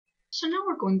So now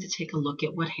we're going to take a look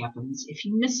at what happens if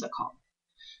you miss a call.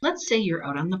 Let's say you're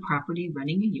out on the property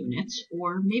renting a unit,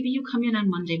 or maybe you come in on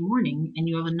Monday morning and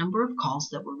you have a number of calls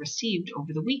that were received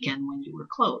over the weekend when you were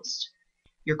closed.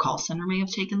 Your call center may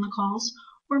have taken the calls,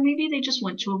 or maybe they just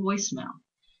went to a voicemail.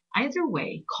 Either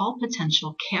way,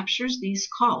 CallPotential captures these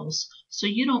calls so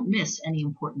you don't miss any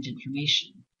important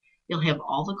information. You'll have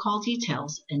all the call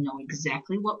details and know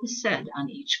exactly what was said on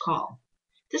each call.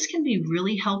 This can be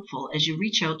really helpful as you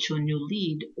reach out to a new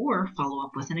lead or follow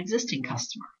up with an existing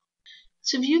customer.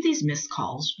 To view these missed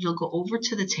calls, you'll go over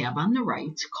to the tab on the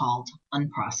right called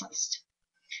Unprocessed.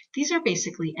 These are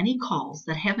basically any calls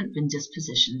that haven't been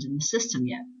dispositioned in the system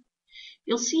yet.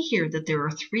 You'll see here that there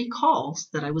are 3 calls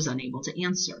that I was unable to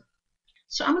answer.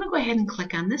 So I'm going to go ahead and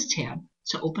click on this tab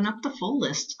to open up the full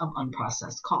list of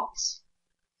unprocessed calls.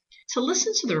 To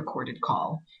listen to the recorded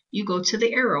call, you go to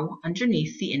the arrow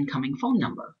underneath the incoming phone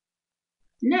number.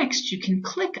 Next, you can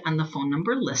click on the phone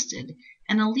number listed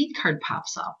and a lead card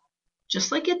pops up,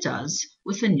 just like it does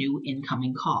with a new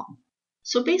incoming call.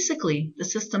 So basically, the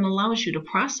system allows you to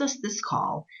process this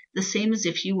call the same as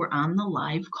if you were on the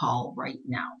live call right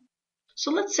now.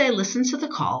 So let's say I listened to the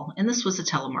call and this was a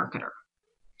telemarketer.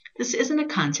 This isn't a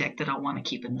contact that I'll want to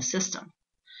keep in the system.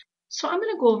 So I'm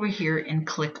going to go over here and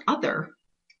click Other,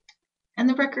 and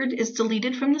the record is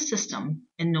deleted from the system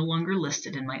and no longer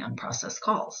listed in my unprocessed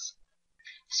calls.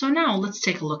 So now let's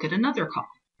take a look at another call.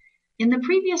 In the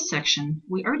previous section,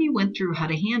 we already went through how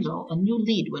to handle a new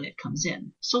lead when it comes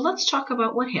in. So let's talk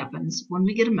about what happens when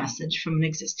we get a message from an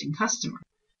existing customer.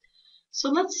 So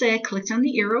let's say I clicked on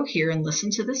the arrow here and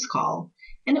listened to this call,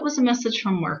 and it was a message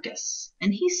from Marcus,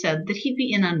 and he said that he'd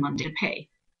be in on Monday to pay.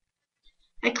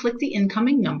 I click the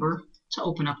incoming number to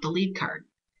open up the lead card.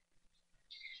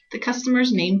 The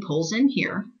customer's name pulls in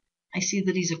here. I see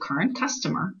that he's a current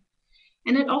customer,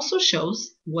 and it also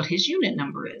shows what his unit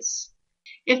number is.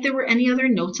 If there were any other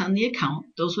notes on the account,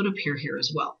 those would appear here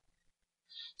as well.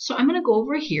 So I'm going to go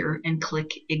over here and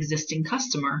click Existing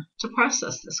Customer to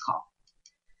process this call.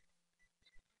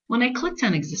 When I clicked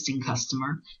on Existing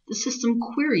Customer, the system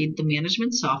queried the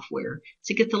management software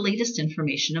to get the latest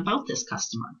information about this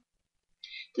customer.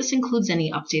 This includes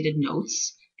any updated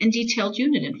notes and detailed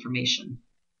unit information.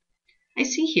 I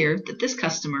see here that this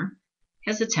customer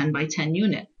has a 10 by 10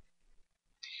 unit.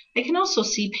 I can also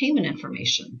see payment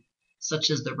information, such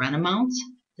as the rent amount,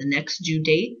 the next due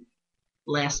date,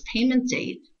 last payment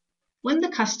date, when the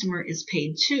customer is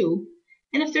paid to,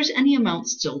 and if there's any amount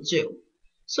still due.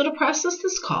 So to process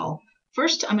this call,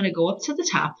 first I'm going to go up to the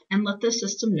top and let the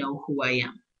system know who I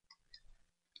am.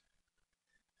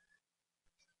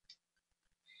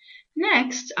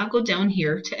 Next, I'll go down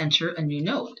here to enter a new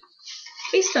note.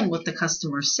 Based on what the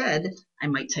customer said, I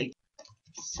might type,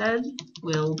 said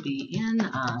will be in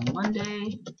on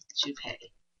Monday to pay.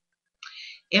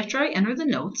 After I enter the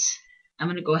notes, I'm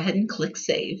going to go ahead and click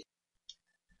Save.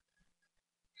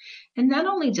 And not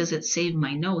only does it save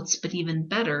my notes, but even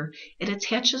better, it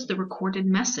attaches the recorded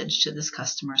message to this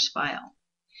customer's file.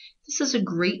 This is a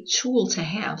great tool to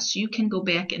have so you can go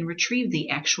back and retrieve the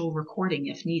actual recording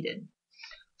if needed.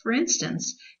 For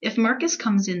instance, if Marcus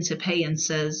comes in to pay and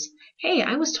says, "Hey,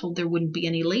 I was told there wouldn't be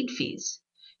any late fees,"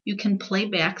 you can play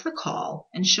back the call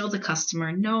and show the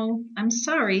customer, "No, I'm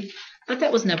sorry, but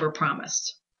that was never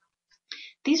promised."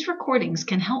 These recordings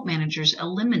can help managers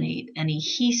eliminate any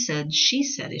he said, she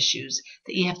said issues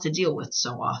that you have to deal with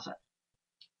so often.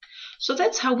 So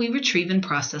that's how we retrieve and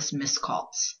process missed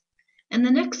calls. In the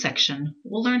next section,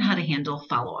 we'll learn how to handle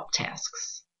follow-up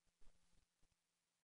tasks.